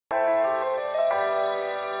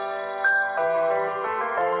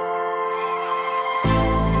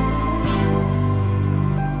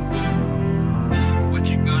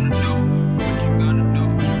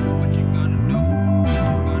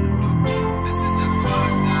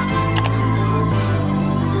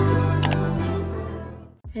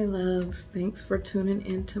Hey loves, thanks for tuning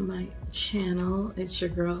into my channel. It's your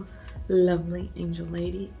girl, Lovely Angel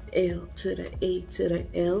Lady, L to the A to the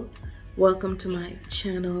L. Welcome to my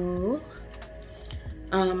channel.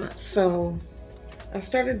 So I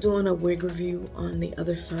started doing a wig review on the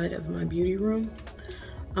other side of my beauty room.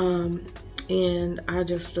 And I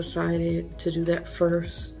just decided to do that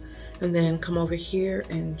first and then come over here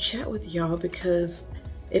and chat with y'all because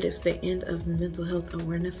it is the end of Mental Health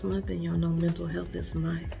Awareness Month, and y'all know mental health is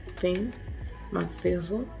my thing, my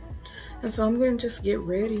fizzle. And so I'm going to just get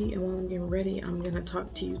ready, and while I'm getting ready, I'm going to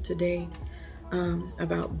talk to you today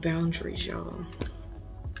about boundaries, y'all.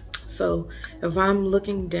 So if I'm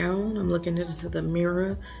looking down, I'm looking into the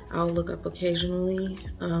mirror, I'll look up occasionally,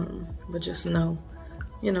 but just know,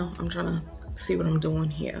 you know, I'm trying to see what I'm doing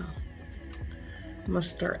here. I'm going to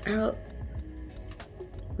start out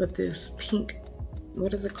with this pink,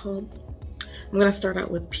 what is it called? I'm gonna start out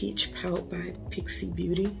with Peach Pout by Pixie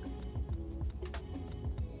Beauty.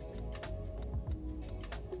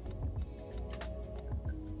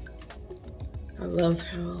 I love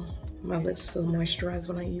how my lips feel moisturized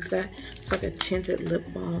when I use that. It's like a tinted lip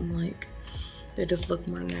balm, like they just look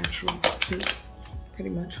more natural, pretty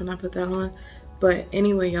much when I put that on. But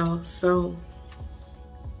anyway, y'all, so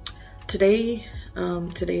today's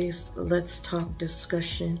Let's Talk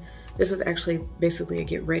discussion. This is actually basically a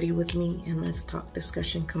get ready with me and let's talk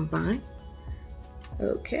discussion combined.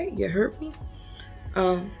 Okay, you heard me.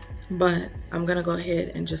 But I'm gonna go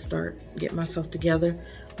ahead and just start getting myself together.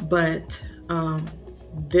 But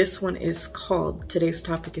this one is called, today's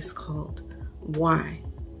topic is called Why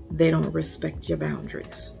They Don't Respect Your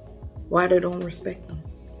Boundaries. Why they don't respect them,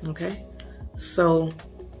 okay? So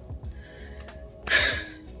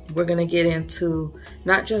we're gonna get into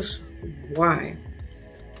not just why,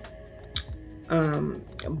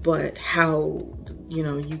 but how, you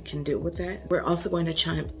know, you can deal with that. We're also going to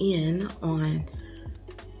chime in on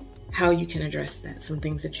how you can address that, some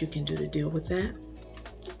things that you can do to deal with that,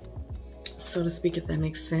 so to speak, if that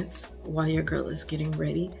makes sense, while your girl is getting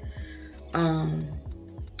ready.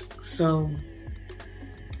 So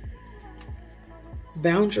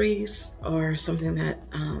boundaries are something that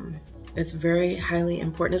it's very highly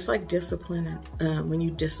important. It's like discipline. When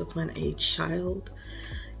you discipline a child,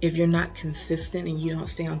 if you're not consistent and you don't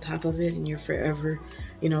stay on top of it and you're forever,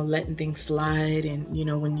 you know, letting things slide, and, you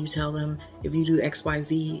know, when you tell them if you do X, Y,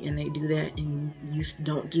 Z and they do that and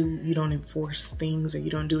you don't enforce things, or you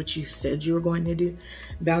don't do what you said you were going to do,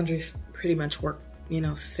 boundaries pretty much work, you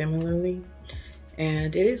know, similarly.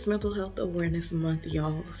 And it is Mental Health Awareness Month,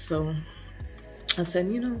 y'all. So I said,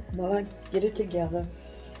 you know, while I get it together,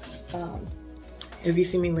 if you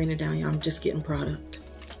see me laying it down, y'all, I'm just getting product.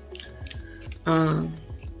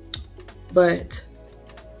 But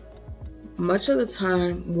much of the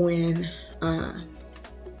time when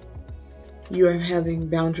you are having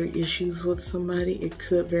boundary issues with somebody, it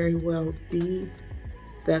could very well be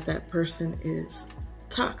that that person is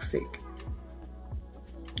toxic,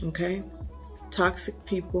 okay? Toxic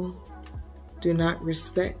people do not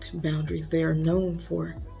respect boundaries. They are known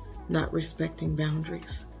for not respecting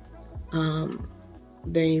boundaries.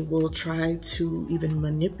 They will try to even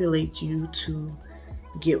manipulate you to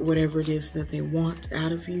get whatever it is that they want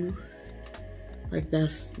out of you. Like,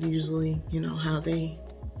 that's usually, you know, how they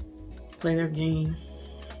play their game.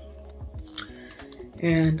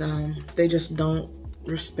 And they just don't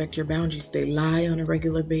respect your boundaries. They lie on a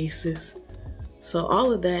regular basis. So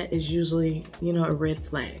all of that is usually, you know, a red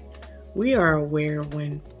flag. We are aware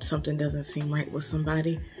when something doesn't seem right with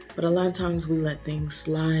somebody, but a lot of times we let things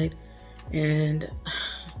slide, and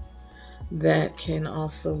that can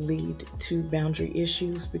also lead to boundary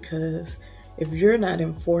issues, because if you're not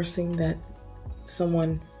enforcing that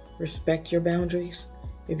someone respect your boundaries,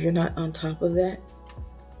 if you're not on top of that,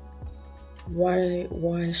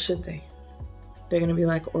 why should they? They're gonna be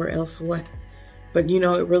like, or else what? But you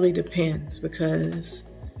know, it really depends, because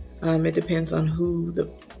it depends on who the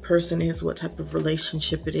person is, what type of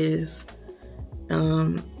relationship it is.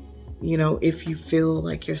 You know, if you feel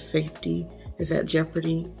like your safety is at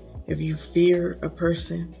jeopardy, if you fear a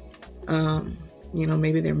person, you know,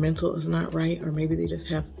 maybe their mental is not right, or maybe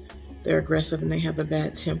they're aggressive and they have a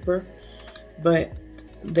bad temper. But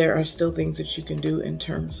there are still things that you can do in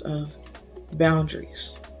terms of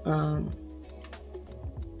boundaries. You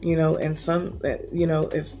know, and you know,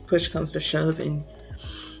 if push comes to shove and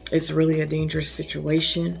it's really a dangerous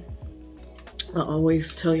situation, I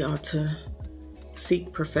always tell y'all to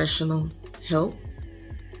seek professional help.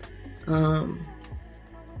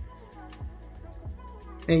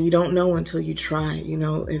 And you don't know until you try, you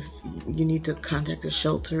know, if you need to contact a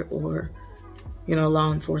shelter or, you know,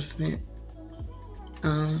 law enforcement.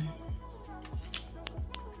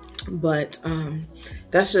 But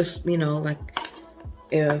that's just, you know, like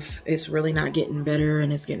if it's really not getting better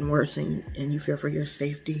and it's getting worse and you fear for your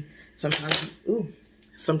safety, sometimes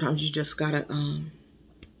you just gotta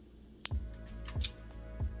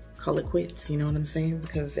call it quits, you know what I'm saying?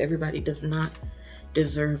 Because everybody does not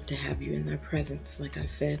deserve to have you in their presence. Like I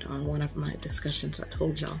said on one of my discussions, I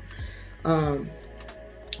told y'all.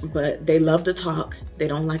 But they love to talk. They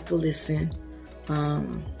don't like to listen.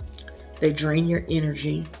 They drain your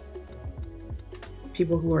energy.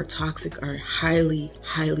 People who are toxic are highly,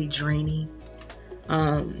 highly draining.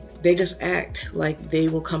 They just act like they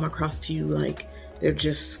will come across to you like they're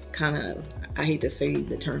just kind of, I hate to say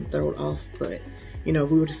the term thrown off, but you know,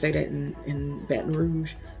 if we were to say that in Baton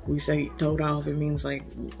Rouge, we say thrown off, it means like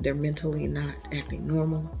they're mentally not acting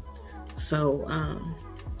normal. So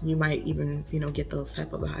you might even, you know, get those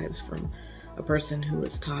type of vibes from a person who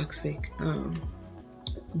is toxic.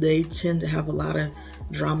 They tend to have a lot of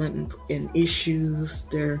drama and issues.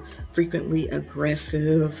 They're frequently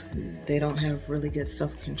aggressive. They don't have really good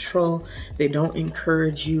self-control. They don't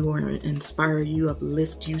encourage you or inspire you,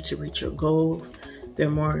 uplift you to reach your goals. They're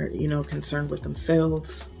more, you know, concerned with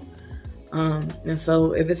themselves. And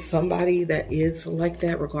so if it's somebody that is like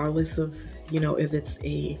that, regardless of, you know, if it's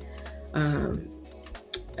a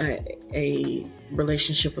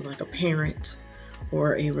relationship with like a parent,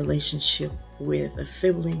 or a relationship with a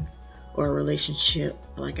sibling, or a relationship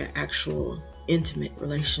like an actual intimate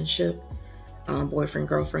relationship, boyfriend,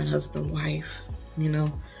 girlfriend, husband, wife, you know,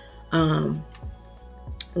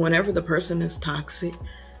 whenever the person is toxic,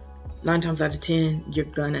 9 times out of 10, you're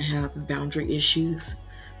gonna have boundary issues,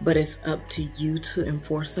 but it's up to you to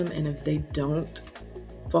enforce them. And if they don't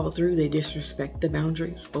fall through, they disrespect the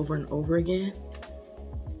boundaries over and over again,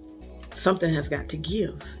 something has got to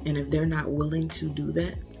give. And if they're not willing to do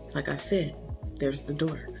that, like I said, there's the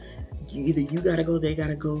door. Either you gotta go, they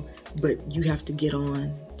gotta go, but you have to get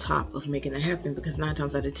on top of making it happen, because 9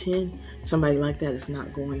 times out of 10, somebody like that is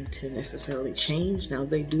not going to necessarily change. Now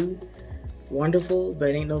they do, wonderful,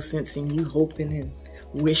 but ain't no sense in you hoping and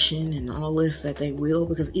wishing and all this that they will,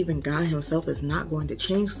 because even God himself is not going to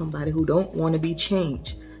change somebody who don't want to be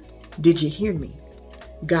changed. Did you hear me?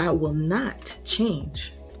 God will not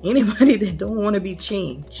change anybody that don't want to be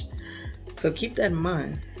changed. So keep that in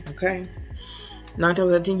mind, okay? 9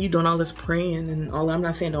 times out of 10, you doing all this praying and all. I'm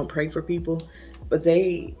not saying don't pray for people, but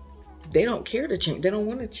they don't care to change. They don't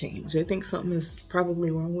want to change. They think something is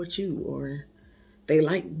probably wrong with you, or they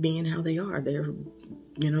like being how they are. They're,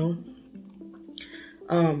 you know,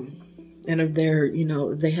 and if they're, you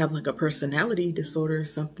know, they have like a personality disorder or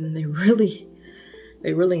something, they really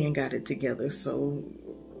ain't got it together. So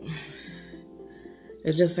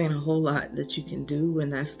it just ain't a whole lot that you can do when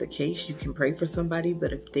that's the case. You can pray for somebody,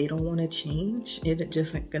 but if they don't want to change, it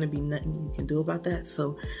just ain't gonna be nothing you can do about that.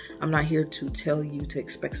 So I'm not here to tell you to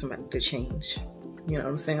expect somebody to change. You know what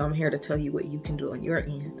I'm saying? I'm here to tell you what you can do on your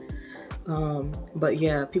end. But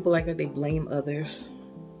yeah, people like that, they blame others.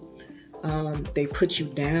 They put you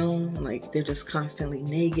down, like they're just constantly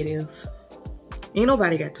negative. Ain't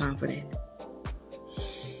nobody got time for that.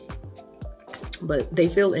 But they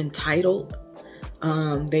feel entitled.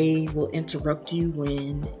 They will interrupt you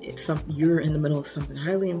when you're in the middle of something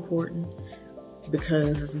highly important,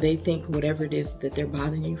 because they think whatever it is that they're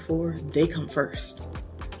bothering you for, they come first.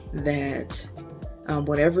 That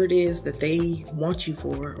whatever it is that they want you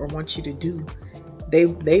for or want you to do, they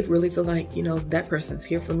really feel like, you know, that person's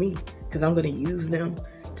here for me because I'm going to use them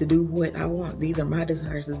to do what I want. These are my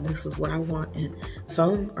desires and this is what I want. And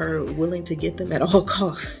some are willing to get them at all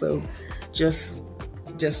costs. So just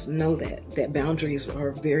know that boundaries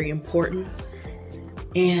are very important.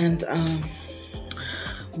 And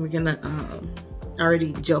we're gonna I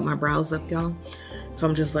already gelled my brows up, y'all, so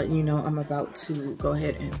I'm just letting you know I'm about to go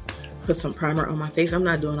ahead and put some primer on my face. I'm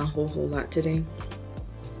not doing a whole lot today,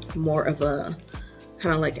 more of a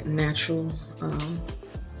kind of like natural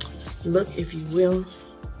look, if you will.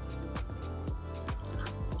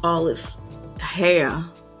 All is hair,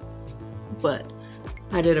 but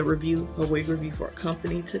I did a wig review for a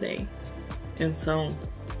company today, and so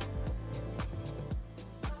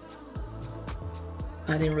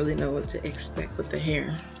I didn't really know what to expect with the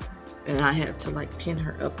hair, and I had to like pin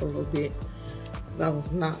her up a little bit. I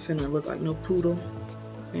was not finna look like no poodle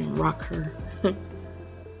and rock her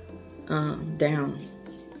down,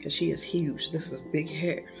 because she is huge. This is big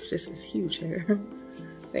hair. Sis is huge hair.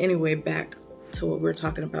 But anyway, back to what we're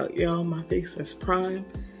talking about, y'all. My face is prime.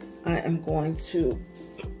 I am going to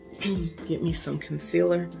get me some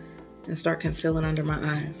concealer and start concealing under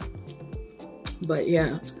my eyes. But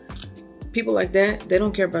yeah, people like that, they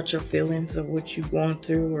don't care about your feelings or what you've gone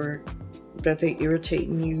through or that they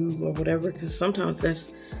irritating you or whatever, because sometimes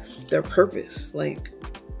that's their purpose. Like,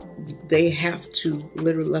 they have to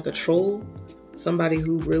literally, like a troll, somebody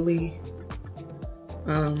who really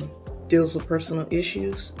deals with personal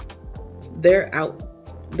issues, they're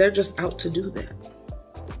just out to do that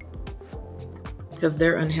because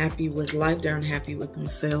they're unhappy with life, they're unhappy with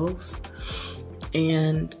themselves,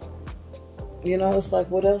 and you know, it's like,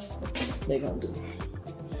 what else they gonna do?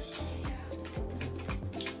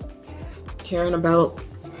 Caring about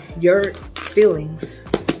your feelings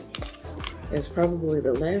is probably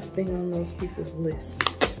the last thing on those people's list.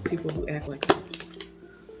 People who act like that.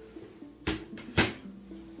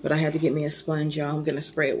 But I had to get me a sponge, y'all. I'm gonna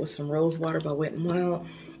spray it with some rose water by Wet n Wild.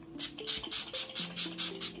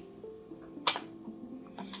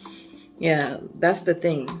 Yeah, that's the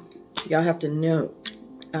thing. Y'all have to know.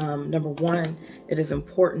 Number one, it is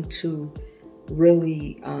important to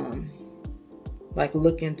really like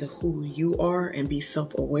look into who you are and be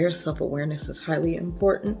self-aware. Self-awareness is highly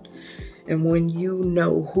important. And when you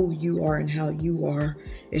know who you are and how you are,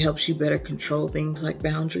 it helps you better control things like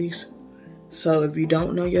boundaries. So if you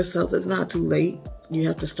don't know yourself, it's not too late. You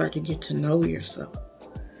have to start to get to know yourself.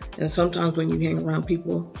 And sometimes when you hang around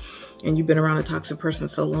people and you've been around a toxic person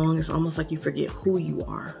so long, it's almost like you forget who you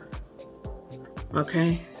are.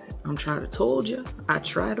 Okay? I'm trying to told you. I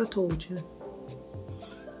tried to told you.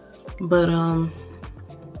 But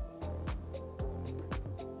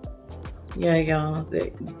yeah, y'all,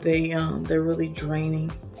 they're really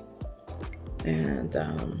draining and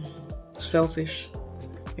selfish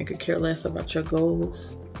and could care less about your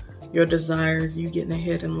goals, your desires, you getting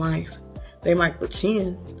ahead in life. They might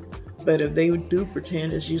pretend, but if they do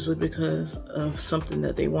pretend, it's usually because of something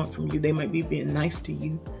that they want from you. They might be being nice to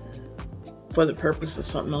you for the purpose of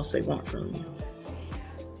something else they want from you.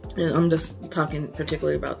 And I'm just talking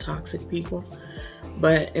particularly about toxic people.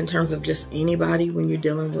 But in terms of just anybody, when you're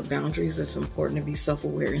dealing with boundaries, it's important to be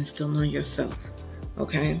self-aware and still know yourself,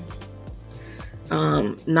 okay?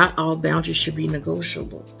 Not all boundaries should be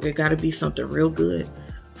negotiable. It got to be something real good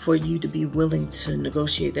for you to be willing to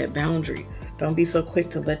negotiate that boundary. Don't be so quick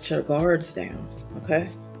to let your guards down, okay?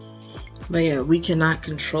 But yeah, we cannot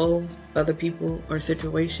control other people or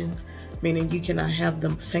situations, meaning you cannot have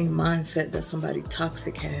the same mindset that somebody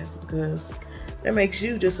toxic has, because that makes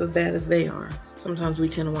you just as bad as they are. Sometimes we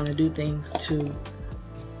tend to want to do things to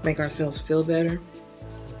make ourselves feel better,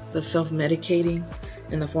 but self-medicating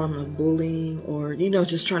in the form of bullying or, you know,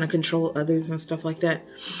 just trying to control others and stuff like that.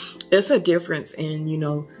 It's a difference in, you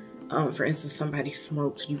know, for instance, somebody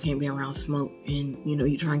smokes, you can't be around smoke, and, you know,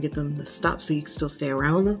 you try and get them to stop so you can still stay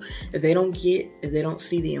around them. If they don't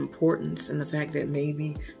see the importance and the fact that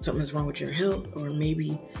maybe something is wrong with your health, or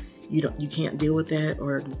maybe you can't deal with that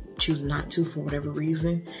or choose not to for whatever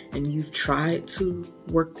reason, and you've tried to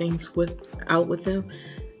work things out with them,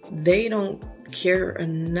 they don't care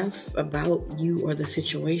enough about you or the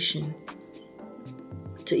situation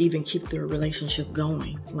to even keep the relationship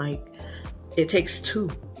going. Like, it takes two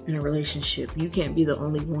in a relationship. You can't be the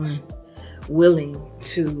only one willing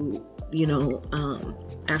to, you know,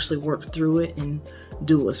 actually work through it and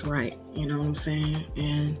do what's right. You know what I'm saying?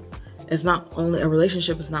 And it's not only, a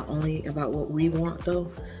relationship is not only about what we want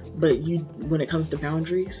though, but when it comes to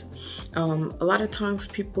boundaries, a lot of times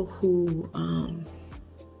people who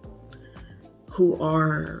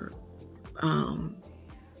are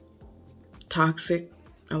toxic,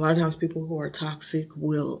 a lot of times people who are toxic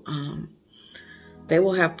will, they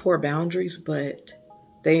will have poor boundaries, but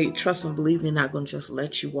they trust and believe they're not going to just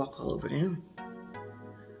let you walk all over them.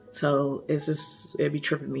 So it'd be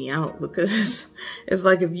tripping me out, because it's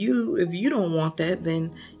like, if you don't want that,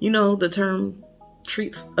 then, you know, the term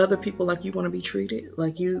treats other people like you want to be treated,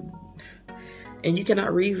 like you, and you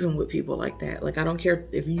cannot reason with people like that. Like, I don't care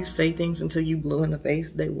if you say things until you blue in the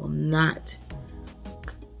face, they will not,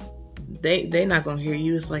 they're not going to hear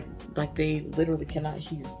you. It's like they literally cannot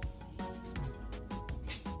hear.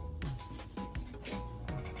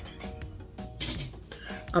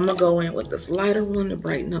 I'm gonna go in with this lighter one to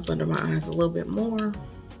brighten up under my eyes a little bit more.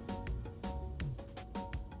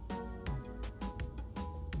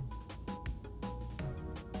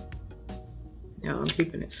 Now I'm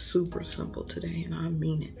keeping it super simple today, and I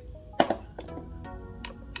mean it.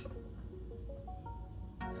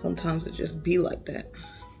 Sometimes it just be like that.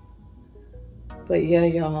 But yeah,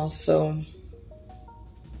 y'all, so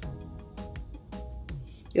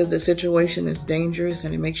if the situation is dangerous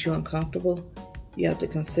and it makes you uncomfortable, you have to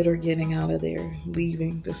consider getting out of there,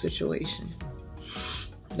 leaving the situation.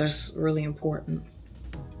 That's really important.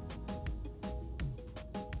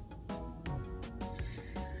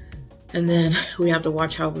 And then we have to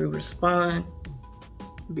watch how we respond,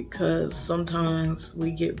 because sometimes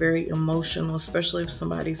we get very emotional, especially if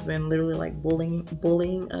somebody's been literally like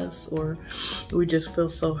bullying us, or we just feel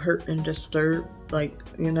so hurt and disturbed, like,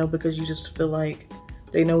 you know, because you just feel like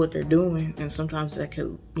they know what they're doing, and sometimes that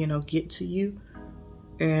could, you know, get to you,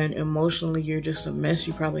 and emotionally you're just a mess.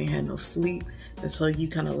 You probably had no sleep, and so you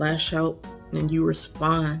kind of lash out and you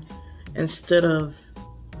respond. Instead of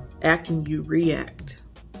acting, you react,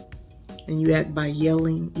 and you act by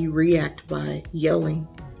yelling, you react by yelling,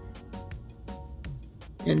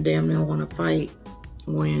 and damn near want to fight,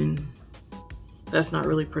 when that's not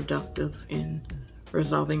really productive in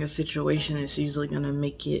resolving a situation. It's usually going to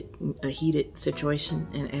make it a heated situation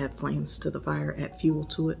and add flames to the fire, add fuel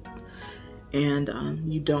to it.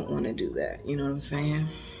 And you don't want to do that. You know what I'm saying?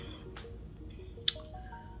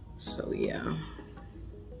 So yeah.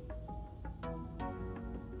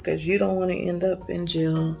 Because you don't want to end up in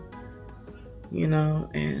jail, you know,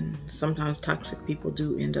 and sometimes toxic people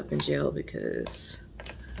do end up in jail because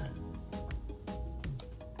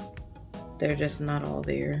they're just not all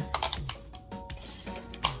there.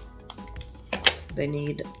 They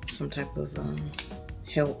need some type of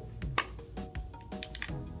help.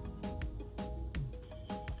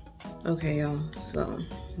 Okay, y'all, so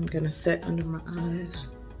I'm gonna set under my eyes.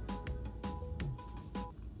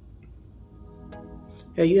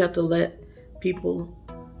 Yeah, you have to let people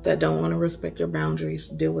that don't want to respect your boundaries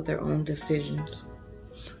deal with their own decisions.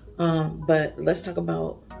 But let's talk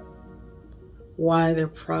about why they're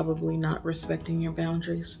probably not respecting your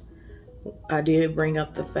boundaries. I did bring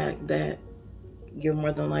up the fact that you're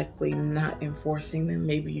more than likely not enforcing them.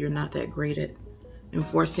 Maybe you're not that great at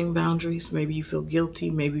enforcing boundaries. Maybe you feel guilty.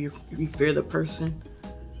 Maybe you fear the person.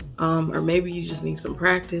 Or maybe you just need some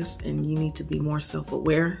practice and you need to be more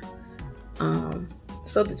self-aware,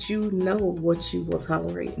 so that you know what you will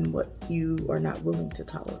tolerate and what you are not willing to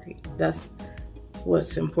tolerate. That's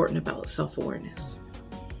what's important about self-awareness.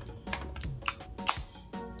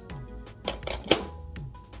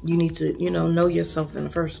 You need to, you know yourself in the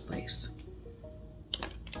first place.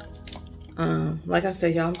 Like I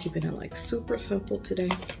said, y'all, I'm keeping it like super simple today.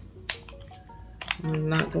 I'm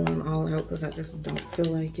not going all out because I just don't feel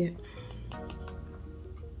like it.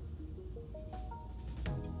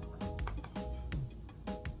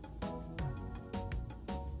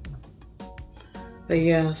 But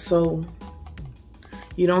yeah, so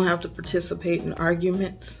you don't have to participate in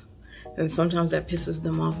arguments, and sometimes that pisses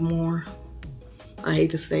them off more. I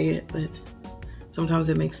hate to say it, but sometimes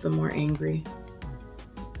it makes them more angry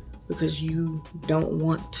because you don't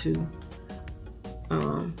want to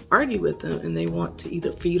argue with them, and they want to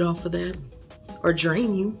either feed off of that or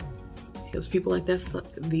drain you, because people like that suck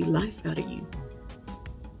the life out of you.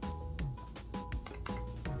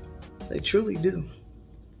 They truly do.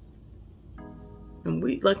 And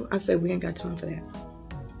we, like I said, we ain't got time for that.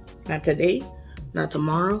 Not today, not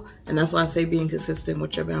tomorrow. And that's why I say being consistent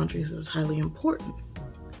with your boundaries is highly important.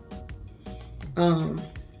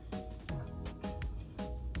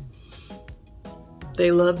 They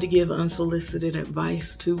love to give unsolicited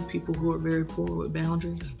advice to people who are very poor with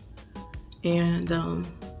boundaries. And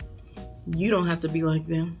you don't have to be like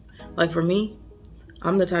them. Like for me,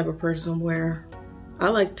 I'm the type of person where I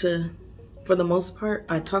like to, for the most part,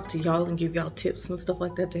 I talk to y'all and give y'all tips and stuff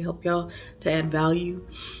like that to help y'all, to add value,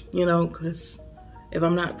 you know, because if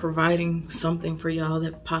I'm not providing something for y'all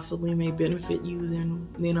that possibly may benefit you, then,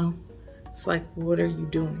 you know, it's like, what are you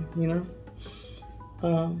doing, you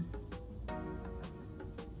know?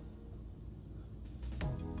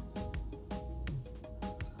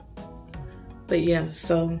 But yeah,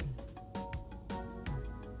 so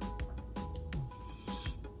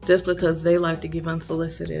just because they like to give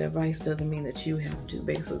unsolicited advice doesn't mean that you have to,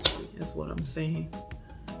 basically. That's what I'm saying.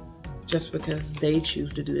 Just because they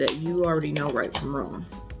choose to do that, you already know right from wrong.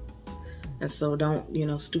 And so don't, you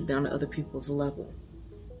know, stoop down to other people's level.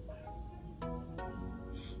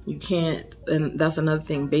 You can't, and that's another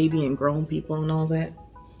thing, baby and grown people and all that.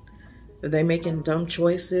 If they're making dumb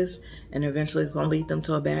choices and eventually it's going to lead them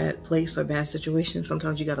to a bad place or bad situation,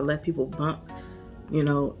 sometimes you got to let people bump, you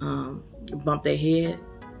know, bump their head,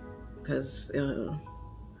 because a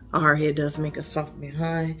hard head does make a soft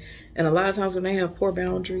behind. And a lot of times when they have poor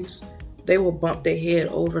boundaries, they will bump their head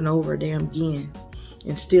over and over damn again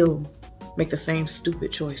and still make the same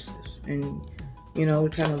stupid choices. And, you know,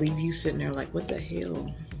 kind of leave you sitting there like, what the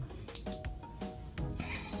hell?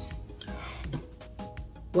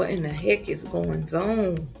 What in the heck is going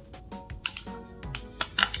on?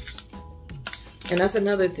 And that's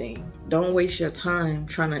another thing. Don't waste your time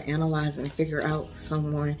trying to analyze and figure out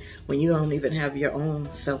someone when you don't even have your own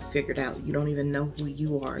self figured out. You don't even know who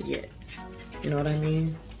you are yet. You know what I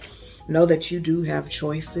mean? Know that you do have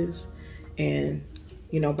choices, and,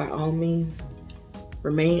 you know, by all means,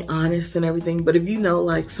 remain honest and everything. But if you know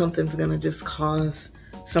like something's gonna just cause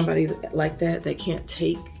somebody like that can't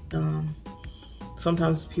take,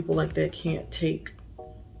 sometimes people like that can't take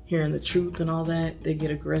hearing the truth and all that. They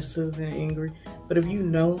get aggressive and angry. But if you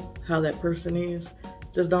know how that person is,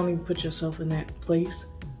 just don't even put yourself in that place.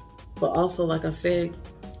 But also, like I said,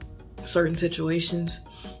 certain situations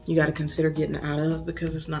you got to consider getting out of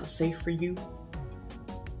because it's not safe for you.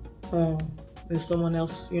 If someone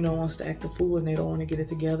else, you know, wants to act a fool and they don't want to get it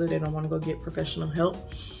together, they don't want to go get professional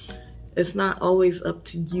help, it's not always up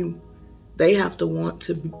to you. They have to want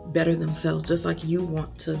to better themselves, just like you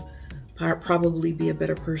want to probably be a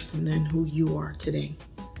better person than who you are today.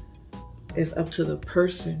 It's up to the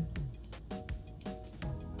person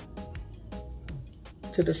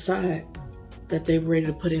to decide that they're ready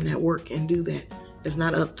to put in that work and do that. It's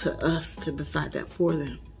not up to us to decide that for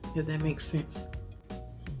them, if that makes sense. I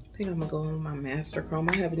think I'm gonna go on my master chrome.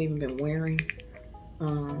 I haven't even been wearing,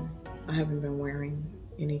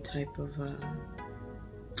 any type of,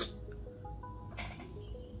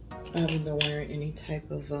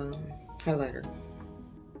 highlighter.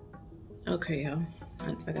 Okay, y'all,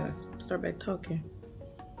 I gotta start back talking.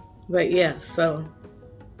 But yeah, so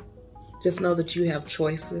just know that you have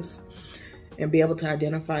choices and be able to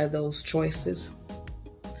identify those choices.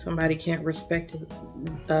 Somebody can't respect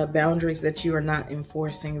boundaries that you are not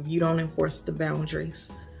enforcing. If you don't enforce the boundaries,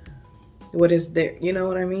 what is there? You know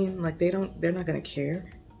what I mean? Like they're not gonna care.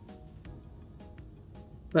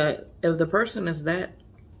 But if the person is that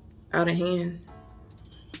out of hand,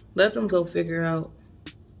 let them go figure out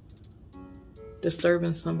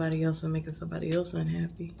disturbing somebody else and making somebody else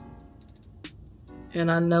unhappy.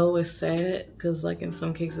 And I know it's sad because, like, in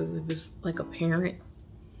some cases, if it's like a parent,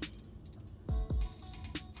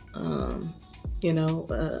 you know,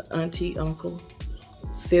 auntie, uncle,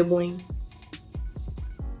 sibling,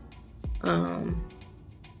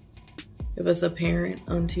 if it's a parent,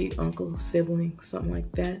 auntie, uncle, sibling, something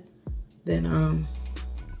like that, then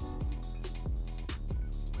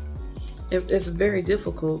it's very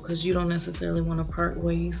difficult because you don't necessarily want to part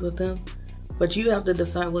ways with them. But you have to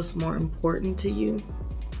decide what's more important to you.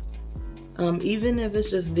 Even if it's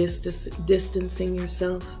just distancing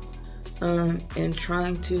yourself and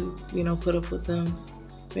trying to, you know, put up with them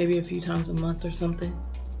maybe a few times a month or something.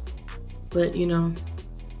 But, you know,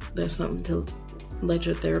 that's something to let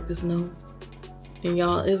your therapist know. And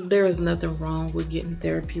y'all, there is nothing wrong with getting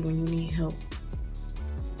therapy when you need help.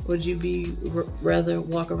 Would you rather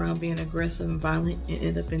walk around being aggressive and violent and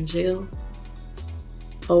end up in jail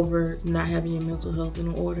over not having your mental health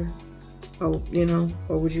in order? Or, you know,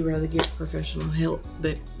 or would you rather get professional help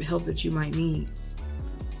that you might need?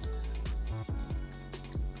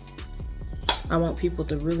 I want people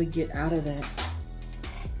to really get out of that.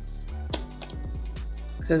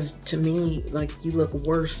 Because to me, like, you look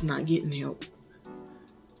worse not getting help.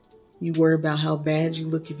 You worry about how bad you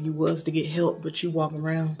look if you was to get help, but you walk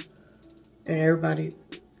around and everybody,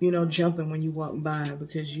 you know, jumping when you walk by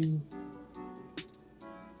because you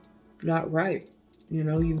not right. You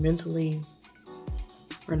know, you mentally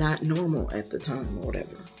are not normal at the time or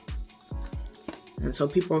whatever. And so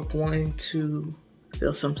people are going to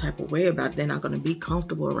feel some type of way about it. They're not going to be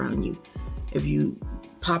comfortable around you if you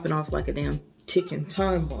popping off like a damn ticking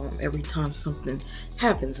time bomb every time something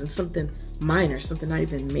happens, and something minor, something not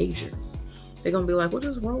even major. They're gonna be like, what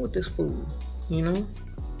is wrong with this fool? You know?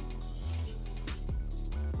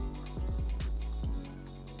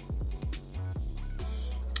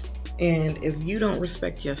 And if you don't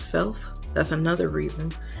respect yourself, that's another reason.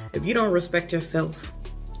 If you don't respect yourself,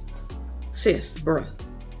 sis, bruh,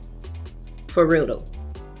 for real though,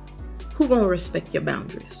 who gonna respect your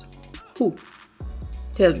boundaries? Who?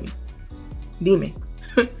 Tell me. Demon.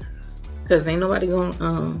 Because ain't nobody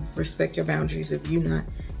gonna respect your boundaries if you're not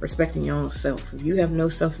respecting your own self. If you have no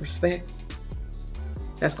self-respect,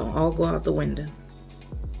 that's gonna all go out the window.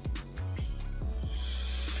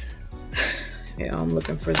 Yeah, I'm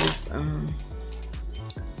looking for this. I'm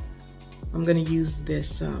gonna use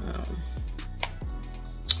this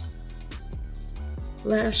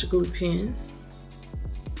lash glue pen.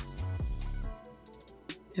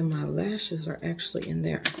 And my lashes are actually in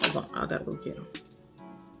there. Hold on, I gotta go get them.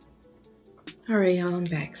 All right, y'all, I'm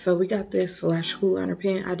back. So we got this lash glue liner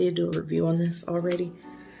pen. I did do a review on this already,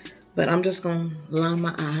 but I'm just gonna line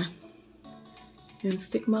my eye and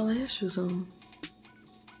stick my lashes on.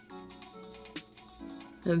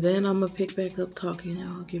 And then I'm gonna pick back up talking,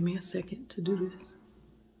 y'all. Give me a second to do this.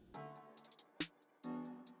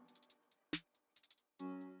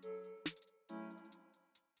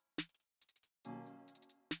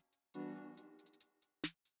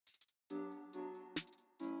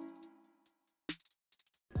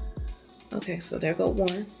 Okay, so there go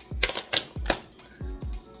one.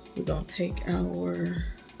 We're gonna take our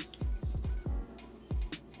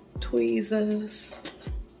tweezers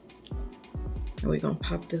and we're gonna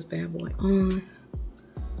pop this bad boy on,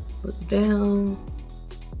 look down.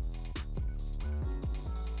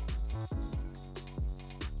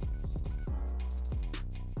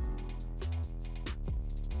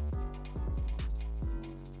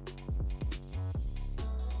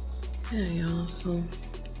 Yeah, y'all, so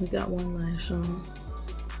we got one lash on.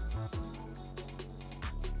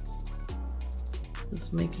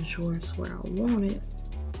 Just making sure it's where I want it.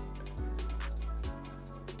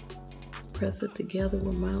 Press it together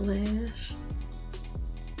with my lash.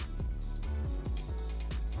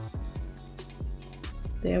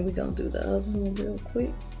 Then we're gonna do the other one real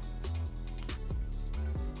quick.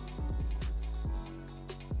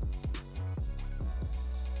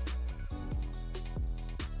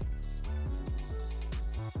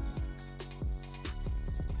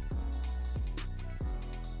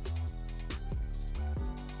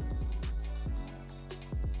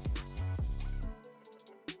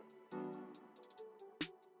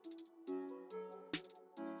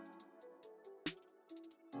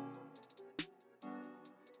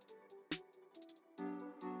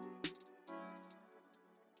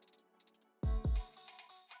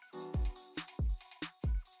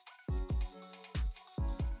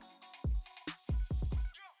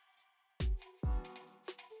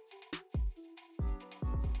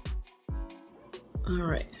 All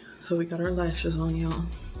right, so we got our lashes on, y'all.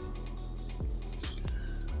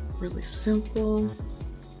 Really simple. I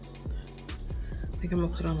think I'm gonna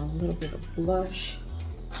put on a little bit of blush.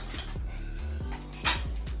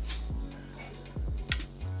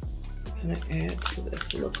 Kind of add to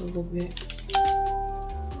this look a little bit.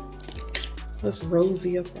 Let's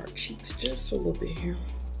rosy up our cheeks just a little bit here.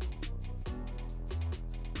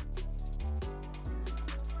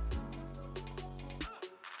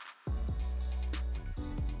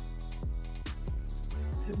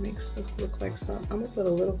 It makes this look like something. I'm gonna put a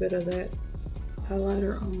little bit of that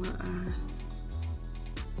highlighter on my eye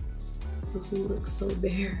because we look so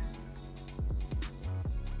bare.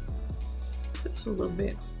 Just a little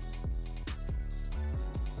bit.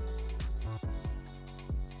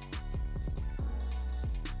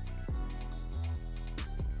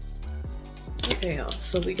 Okay, y'all,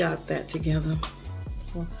 so we got that together.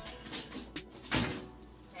 So,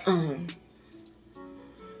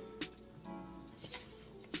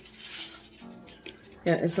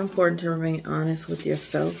 yeah, it's important to remain honest with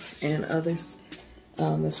yourself and others.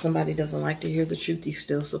 If somebody doesn't like to hear the truth, you're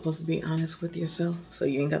still supposed to be honest with yourself. So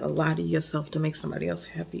you ain't got to lie to yourself to make somebody else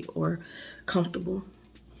happy or comfortable.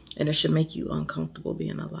 And it should make you uncomfortable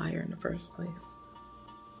being a liar in the first place.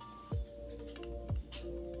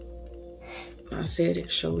 I said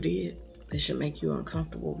it, sure did. It should make you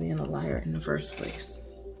uncomfortable being a liar in the first place.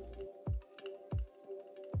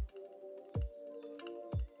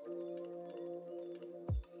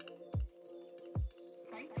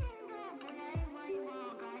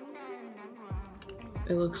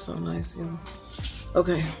 It looks so nice, y'all.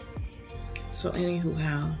 Okay, so anywho,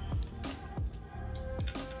 how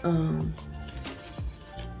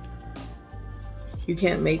you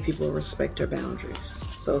can't make people respect their boundaries.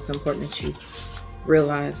 So it's important that you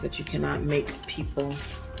realize that you cannot make people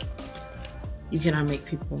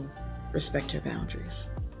respect their boundaries.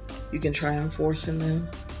 You can try enforcing them.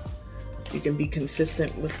 You can be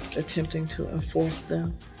consistent with attempting to enforce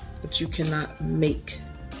them, but you cannot make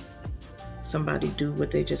somebody do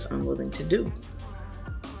what they just unwilling to do.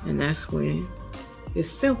 And that's when it's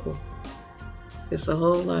simple. It's a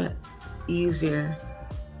whole lot easier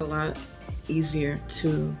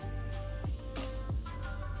to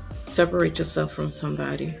separate yourself from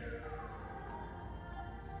somebody.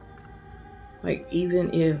 Like,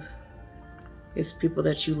 even if it's people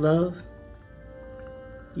that you love,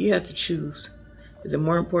 you have to choose. Is it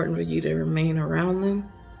more important for you to remain around them?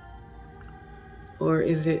 Or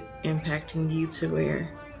is it impacting you to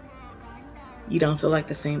where you don't feel like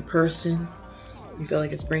the same person? You feel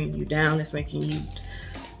like it's bringing you down, it's making you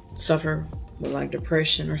suffer with like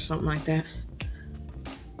depression or something like that.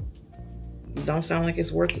 It don't sound like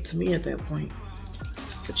it's worth it to me at that point.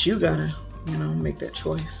 But you gotta, make that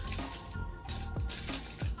choice.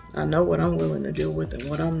 I know what I'm willing to deal with and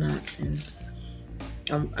what I'm not. And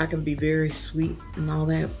I can be very sweet and all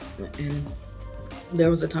that. And there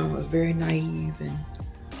was a time I was very naive and,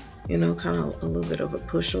 you know, kind of a little bit of a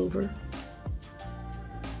pushover.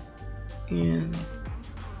 And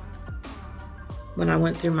when I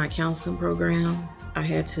went through my counseling program, I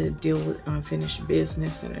had to deal with unfinished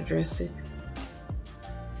business and address it.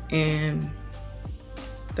 And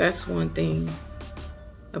that's one thing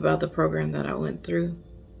about the program that I went through.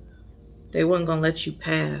 They wasn't gonna let you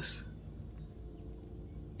pass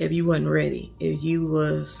if you wasn't ready, if you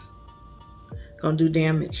was gonna do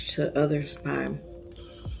damage to others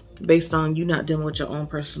based on you not dealing with your own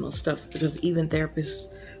personal stuff, because even therapists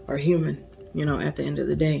are human, you know, at the end of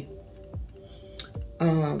the day.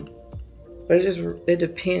 But it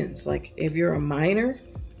depends. Like, if you're a minor,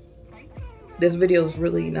 this video is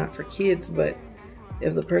really not for kids, but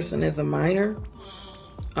if the person is a minor,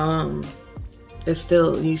 you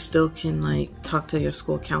still can like talk to your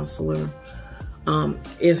school counselor.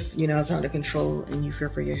 If you know it's out of control and you fear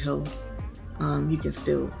for your health, you can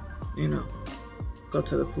still, you know, go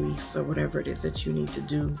to the police or whatever it is that you need to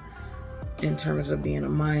do in terms of being a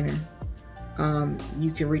minor.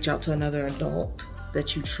 You can reach out to another adult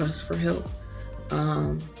that you trust for help.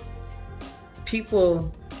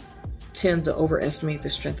 People tend to overestimate the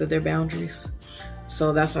strength of their boundaries.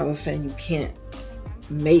 So that's why I was saying you can't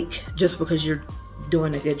make, just because you're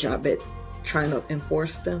doing a good job at trying to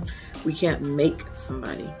enforce them, we can't make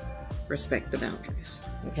somebody respect the boundaries,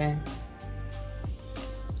 okay?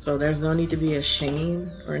 So there's no need to be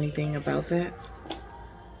ashamed or anything about that.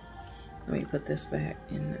 Let me put this back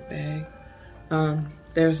in the bag.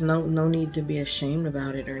 There's no need to be ashamed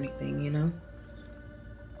about it or anything, you know?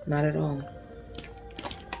 Not at all.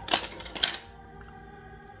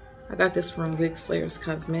 I got this from Wig Slayers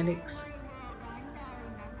Cosmetics,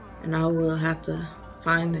 and I will have to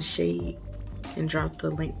find the shade and drop the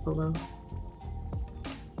link below.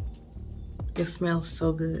 It smells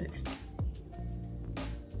so good.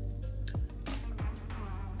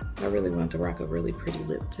 I really want to rock a really pretty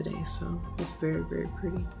lip today, so it's very, very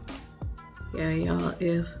pretty. Yeah, y'all,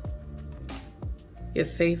 if your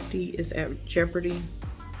safety is at jeopardy,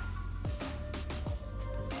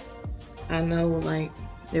 I know, like,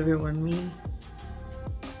 if it were me,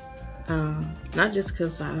 not just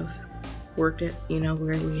because I've worked at, you know,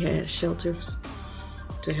 where we had shelters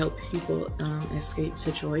to help people escape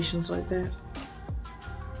situations like that.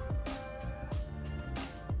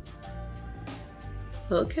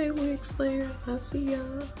 Okay, Wig Slayers, I see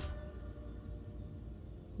y'all.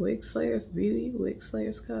 Wig Slayers Beauty, Wig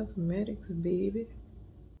Slayers Cosmetics, baby.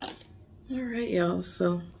 Alright, y'all,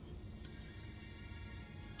 so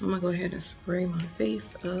I'm gonna go ahead and spray my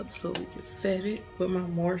face up so we can set it with my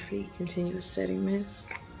Morphe Continuous Setting Mist.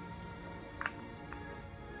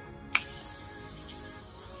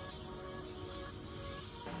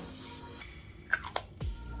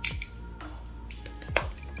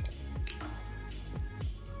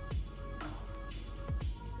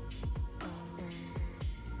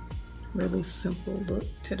 Really simple look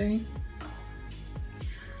today.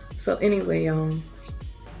 So anyway, you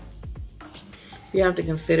have to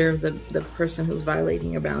consider the person who's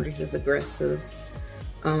violating your boundaries is aggressive.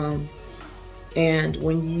 And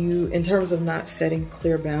when you, in terms of not setting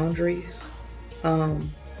clear boundaries,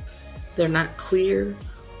 they're not clear,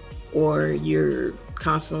 or you're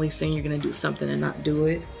constantly saying you're gonna do something and not do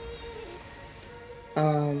it.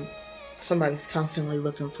 Somebody's constantly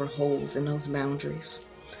looking for holes in those boundaries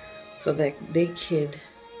so that they could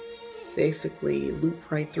basically loop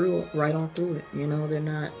right on through it. You know, they're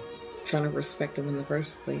not trying to respect them in the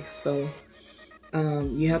first place. So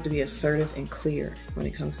you have to be assertive and clear when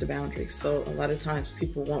it comes to boundaries. So a lot of times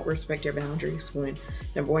people won't respect your boundaries when,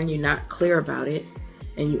 number one, you're not clear about it,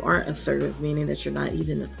 and you aren't assertive, meaning that you're not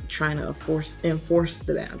even trying to enforce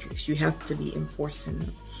the boundaries. You have to be enforcing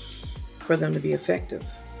them for them to be effective.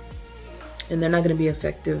 And they're not going to be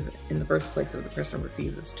effective in the first place if the person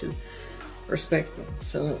refuses to respect them.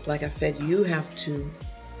 So like I said, you have to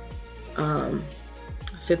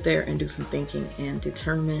sit there and do some thinking and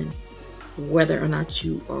determine whether or not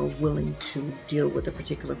you are willing to deal with a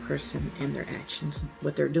particular person and their actions,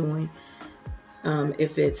 what they're doing,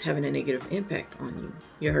 if it's having a negative impact on you.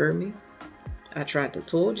 You heard me? I tried to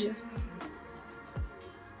told you.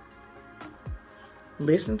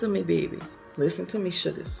 Listen to me, baby. Listen to me,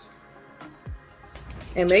 sugars.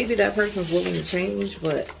 And maybe that person's willing to change,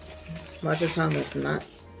 but much of the time that's not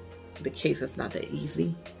the case. It's not that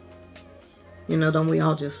easy. You know, don't we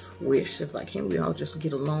all just wish? It's like, can't we all just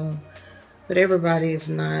get along? But everybody is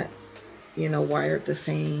not, you know, wired the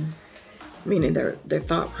same. Meaning their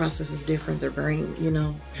thought process is different. Their brain, you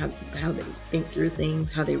know, how they think through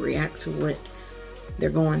things, how they react to what they're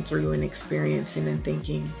going through and experiencing and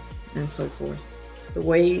thinking and so forth. The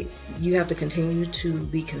way you have to continue to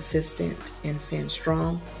be consistent and stand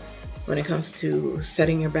strong when it comes to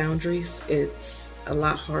setting your boundaries. It's a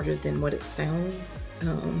lot harder than what it sounds.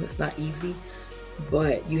 It's not easy,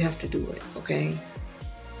 but you have to do it, okay?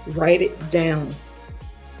 Write it down.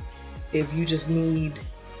 If you just need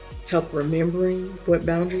help remembering what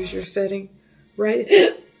boundaries you're setting, write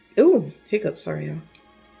it. Ooh, hiccup, sorry, y'all.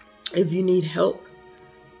 If you need help,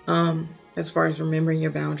 as far as remembering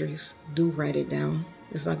your boundaries, do write it down.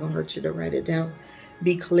 It's not gonna hurt you to write it down.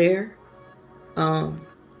 Be clear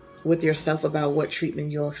with yourself about what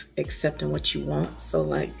treatment you'll accept and what you want. So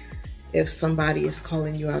like, if somebody is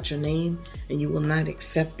calling you out your name and you will not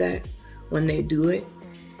accept that, when they do it,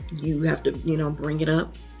 you have to, bring it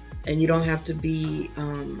up. And you don't have to be,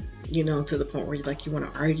 to the point where you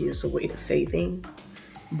want to argue. It's a way to say things.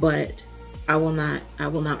 But I will not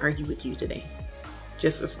argue with you today.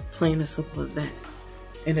 Just as plain and simple as that.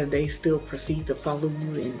 And if they still proceed to follow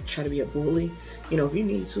you and try to be a bully, if you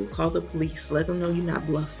need to, call the police. Let them know you're not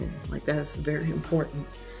bluffing. Like, that's very important.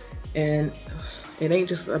 And it ain't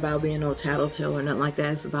just about being no tattletale or nothing like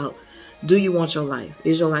that. It's about, do you want your life?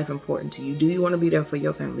 Is your life important to you? Do you want to be there for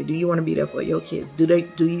your family? Do you want to be there for your kids? Do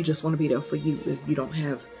you just want to be there for you if you don't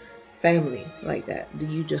have family like that? Do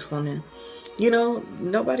you just want to,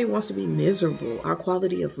 nobody wants to be miserable. Our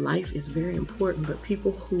quality of life is very important, but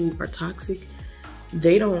people who are toxic,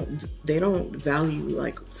 they don't value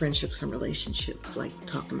like friendships and relationships like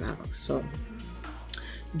talking about. So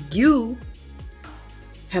you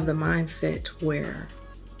have the mindset where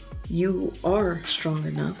you are strong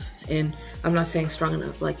enough, and I'm not saying strong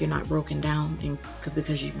enough like you're not broken down and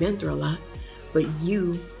because you've been through a lot, but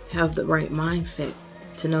you have the right mindset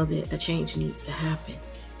to know that a change needs to happen.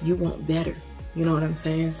 You want better, you know what I'm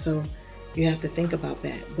saying? So you have to think about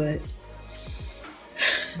that, but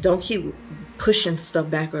don't keep pushing stuff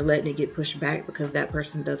back or letting it get pushed back because that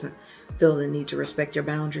person doesn't feel the need to respect your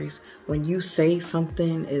boundaries. When you say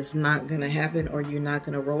something is not going to happen or you're not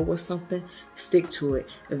going to roll with something, stick to it.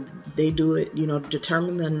 If they do it,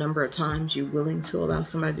 determine the number of times you're willing to allow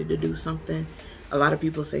somebody to do something. A lot of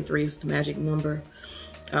people say 3 is the magic number.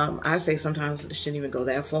 I say sometimes it shouldn't even go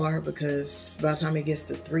that far because by the time it gets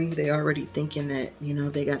to 3, they're already thinking that,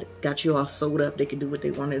 they got you all sewed up. They can do what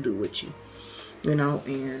they want to do with you. And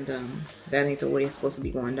that ain't the way it's supposed to be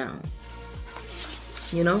going down.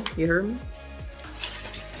 You heard me?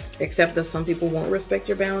 Accept that some people won't respect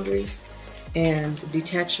your boundaries and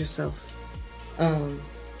detach yourself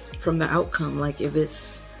from the outcome. Like if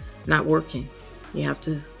it's not working, you have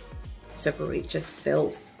to separate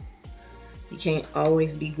yourself. You can't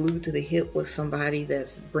always be glued to the hip with somebody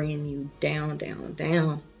that's bringing you down, down,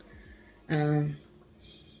 down.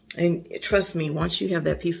 And trust me, once you have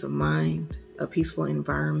that peace of mind, a peaceful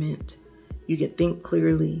environment, you can think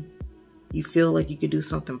clearly, you feel like you could do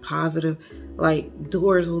something positive, like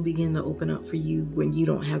doors will begin to open up for you when you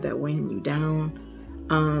don't have that weighing you down.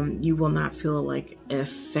 You will not feel like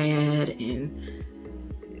as sad, and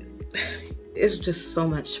it's just so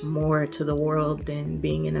much more to the world than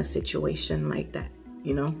being in a situation like that,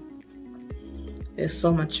 It's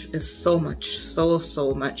so much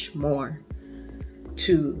more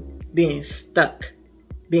to being stuck,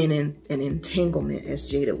 being in an entanglement, as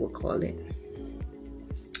Jada would call it.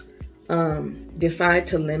 Decide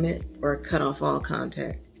to limit or cut off all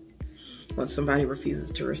contact when somebody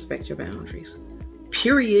refuses to respect your boundaries.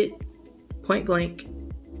 Period. Point blank.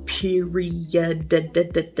 Period.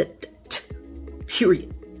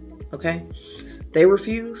 Period. Okay? They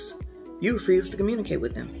refuse. You refuse to communicate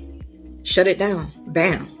with them. Shut it down.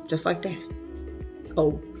 Bam. Just like that.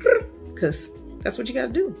 Oh, because that's what you got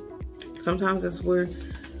to do. Sometimes it's where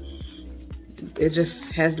it just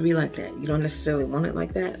has to be like that. You don't necessarily want it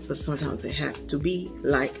like that, but sometimes it has to be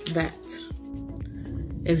like that.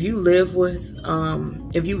 If you live with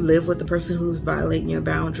the person who's violating your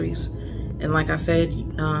boundaries, and like I said,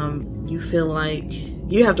 you feel like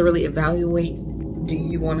you have to really evaluate, do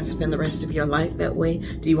you want to spend the rest of your life that way?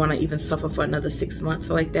 Do you want to even suffer for another 6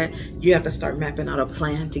 months like that? You have to start mapping out a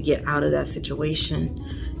plan to get out of that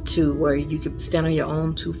situation, to where you can stand on your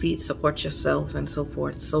own 2 feet, support yourself, and so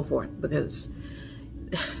forth, because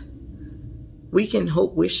we can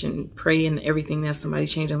hope, wish, and pray and everything that somebody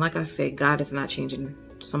change. And like I said, God is not changing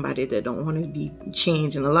somebody that don't want to be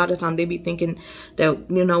changed. And a lot of time they be thinking that,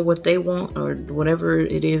 what they want or whatever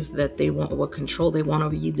it is that they want, what control they want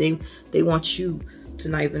over you, they want you to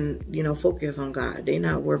not even, focus on God. They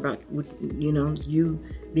not worried about, you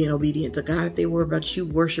being obedient to God. They worry about you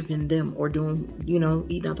worshiping them or doing,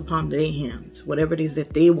 eating out the palm of their hands, whatever it is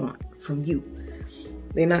that they want from you.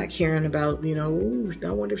 They're not caring about, I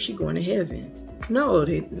wonder if she's going to heaven. No,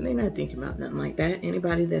 they're not thinking about nothing like that.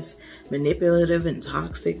 Anybody that's manipulative and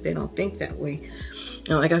toxic, they don't think that way.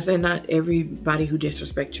 And like I said, not everybody who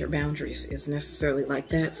disrespects your boundaries is necessarily like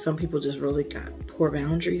that. Some people just really got poor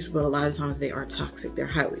boundaries, but a lot of times they are toxic. They're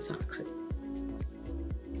highly toxic.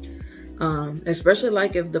 Especially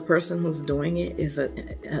like if the person who's doing it is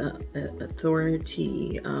an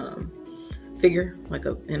authority figure, like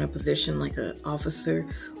in a position like an officer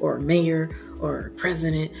or a mayor or a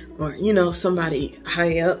president, or you know, somebody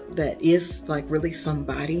high up that is like really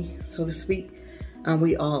somebody, so to speak.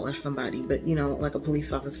 We all are somebody, but you know, like a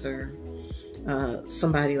police officer,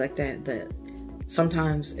 somebody like that, that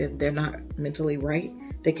sometimes if they're not mentally right,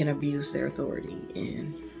 they can abuse their authority.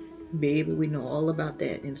 And baby, we know all about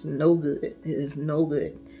that. It's no good. It is no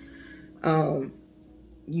good.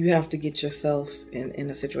 You have to get yourself in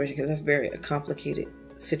a situation, because that's a complicated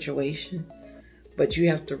situation. But you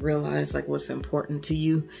have to realize like what's important to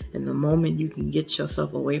you. And the moment you can get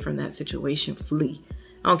yourself away from that situation, flee.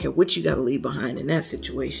 I don't care what you got to leave behind in that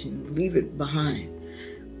situation. Leave it behind.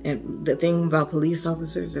 And the thing about police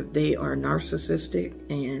officers, if they are narcissistic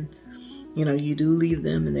and, you know, you do leave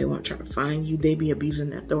them and they won't try to find you, they be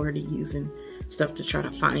abusing their authority, using stuff to try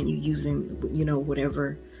to find you, using, you know,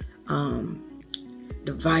 whatever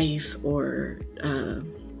device or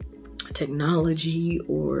technology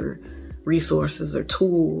or resources or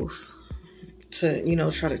tools to, you know,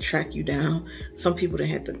 try to track you down. Some people that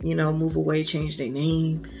had to, you know, move away, change their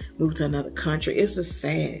name, move to another country. It's just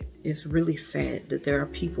sad. It's really sad that there are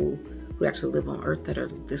people who actually live on earth that are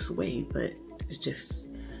this way, but it's just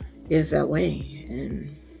is that way.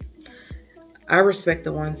 And I respect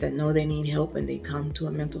the ones that know they need help and they come to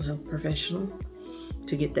a mental health professional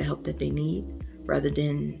to get the help that they need, rather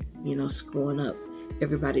than, you know, screwing up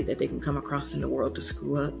everybody that they can come across in the world to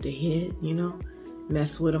screw up their head, you know,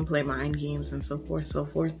 mess with them, play mind games and so forth, so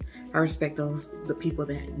forth. I respect the people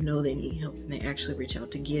that know they need help and they actually reach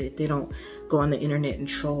out to get it. They don't go on the internet and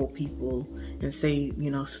troll people and say, you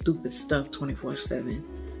know, stupid stuff 24/7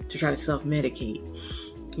 to try to self-medicate,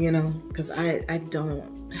 you know, because I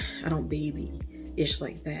don't baby-ish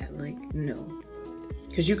like that. Like, no,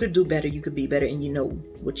 because you could do better, you could be better, and you know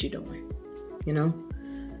what you're doing, you know.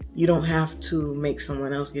 You don't have to make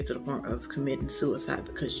someone else get to the point of committing suicide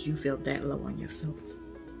because you feel that low on yourself.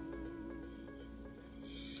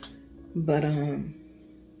 But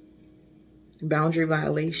boundary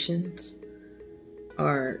violations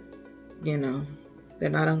are, you know, they're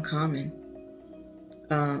not uncommon.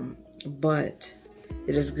 But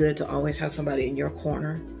it is good to always have somebody in your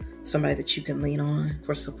corner, somebody that you can lean on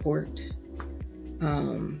for support.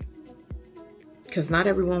 Because not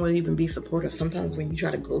everyone will even be supportive. Sometimes when you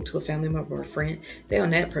try to go to a family member or a friend, they're on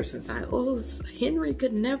that person's side. Oh, Henry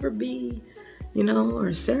could never be, you know,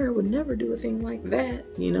 or Sarah would never do a thing like that.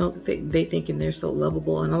 You know, they thinking they're so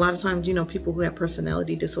lovable. And a lot of times, you know, people who have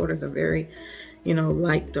personality disorders are very, you know,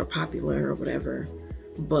 liked or popular or whatever.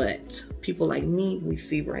 But people like me, we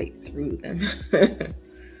see right through them.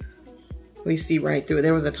 We see right through.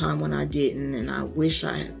 There was a time when I didn't, and I wish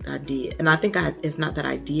I did. And I think it's not that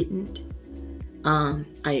I didn't.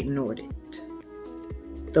 I ignored it.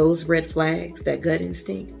 Those red flags, that gut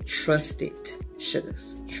instinct, trust it,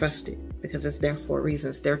 sugars, trust it, because it's there for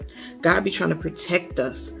reasons. God be trying to protect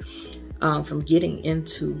us from getting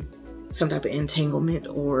into some type of entanglement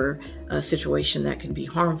or a situation that can be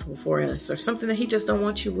harmful for us, or something that he just don't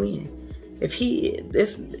want you in.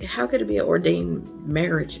 How could it be an ordained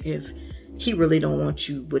marriage if he really don't want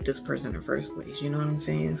you with this person in the first place? You know what I'm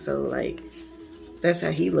saying? So like, that's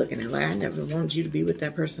how he looking at it. Like, I never wanted you to be with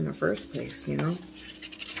that person in the first place, you know?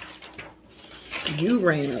 You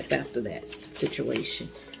ran up after that situation,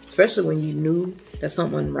 especially when you knew that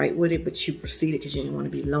someone right with it, but you proceeded because you didn't want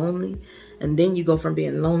to be lonely. And then you go from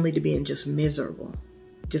being lonely to being just miserable,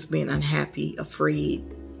 just being unhappy, afraid,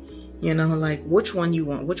 you know, like which one you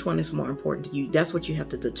want, which one is more important to you. That's what you have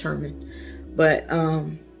to determine. But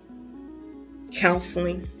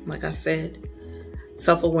counseling, like I said,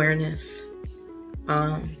 self-awareness,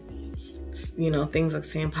 you know, things like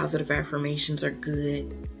saying positive affirmations are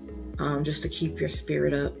good, just to keep your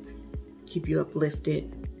spirit up, keep you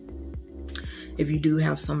uplifted. If you do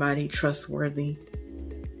have somebody trustworthy,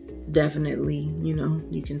 definitely, you know,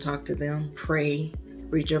 you can talk to them, pray,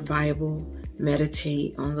 read your Bible,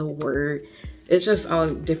 meditate on the word. It's just all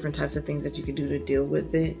different types of things that you can do to deal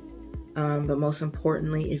with it. But most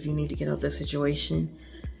importantly, if you need to get out of the situation,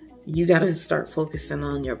 you got to start focusing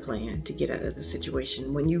on your plan to get out of the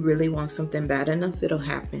situation. When you really want something bad enough, it'll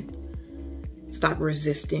happen. Stop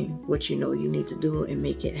resisting what you know you need to do and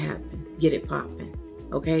make it happen. Get it popping.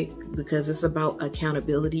 okay? Because it's about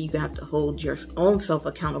accountability. You have to hold your own self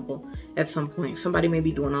accountable at some point. Somebody may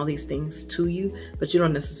be doing all these things to you, but you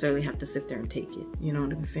don't necessarily have to sit there and take it. You know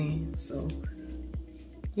what I'm saying? So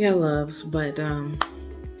yeah, loves, but I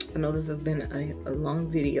know this has been a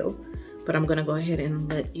long video, but I'm gonna go ahead and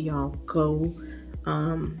let y'all go.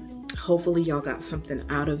 Hopefully y'all got something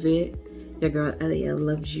out of it. Your girl Elia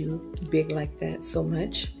loves you big like that so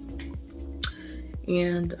much.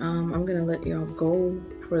 And I'm gonna let y'all go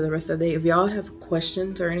for the rest of the day. If y'all have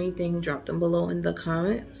questions or anything, drop them below in the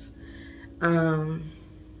comments.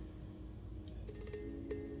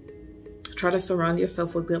 Try to surround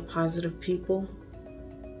yourself with good, positive people.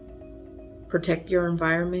 Protect your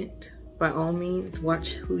environment. By all means,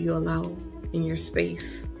 watch who you allow in your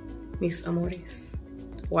space. Mis amores.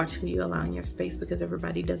 Watch who you allow in your space, because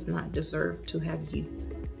everybody does not deserve to have you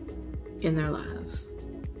in their lives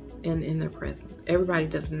and in their presence. Everybody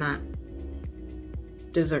does not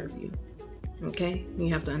deserve you, okay?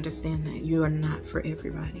 You have to understand that you are not for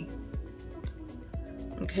everybody,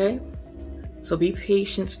 okay? So be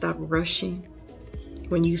patient, stop rushing.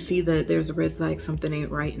 When you see that there's a red flag, something ain't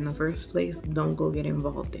right in the first place, don't go get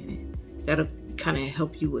involved in it. That'll kind of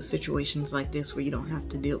help you with situations like this where you don't have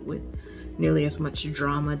to deal with nearly as much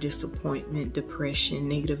drama, disappointment, depression,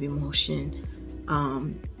 negative emotion,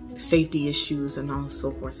 safety issues, and all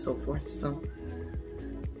so forth, so forth. So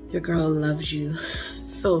your girl loves you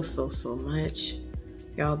so much.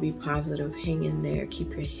 Y'all be positive, hang in there,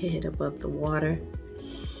 keep your head above the water.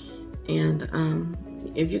 And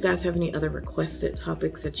if you guys have any other requested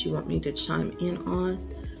topics that you want me to chime in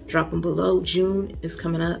on, drop them below. June is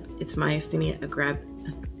coming up. It's Myasthenia Gravis.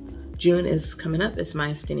 June is coming up. It's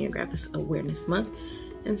Myasthenia Gravis Awareness Month.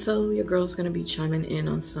 And so your girl's going to be chiming in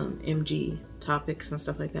on some MG topics and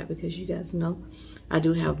stuff like that, because you guys know I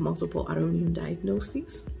do have multiple autoimmune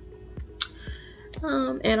diagnoses.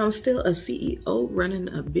 And I'm still a CEO running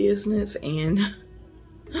a business, and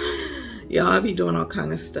y'all, I be doing all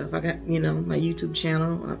kind of stuff. I got, you know, my YouTube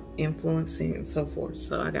channel, influencing and so forth.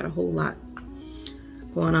 So I got a whole lot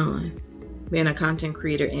going on. Being a content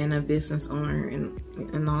creator and a business owner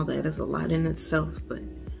and all that is a lot in itself, but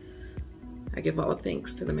I give all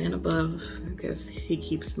thanks to the man above, because he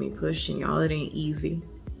keeps me pushing. Y'all, it ain't easy.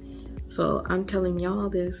 So I'm telling y'all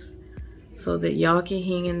this so that y'all can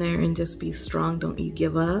hang in there and just be strong. Don't you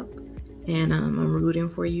give up. And I'm rooting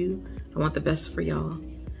for you. I want the best for y'all.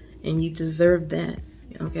 And you deserve that,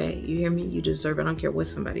 okay? You hear me? You deserve it. I don't care what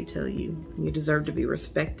somebody tell you. You deserve to be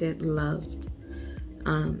respected, loved.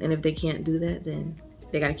 And if they can't do that, then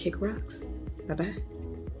they gotta kick rocks. Bye-bye.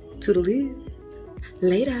 Toodaloo.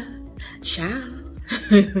 Later. Ciao.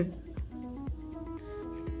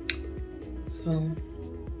 So,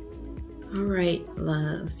 all right,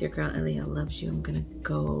 loves. Your girl Elia loves you. I'm gonna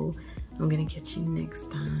go. I'm gonna catch you next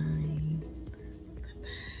time.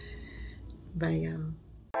 Bye-bye. Bye, y'all.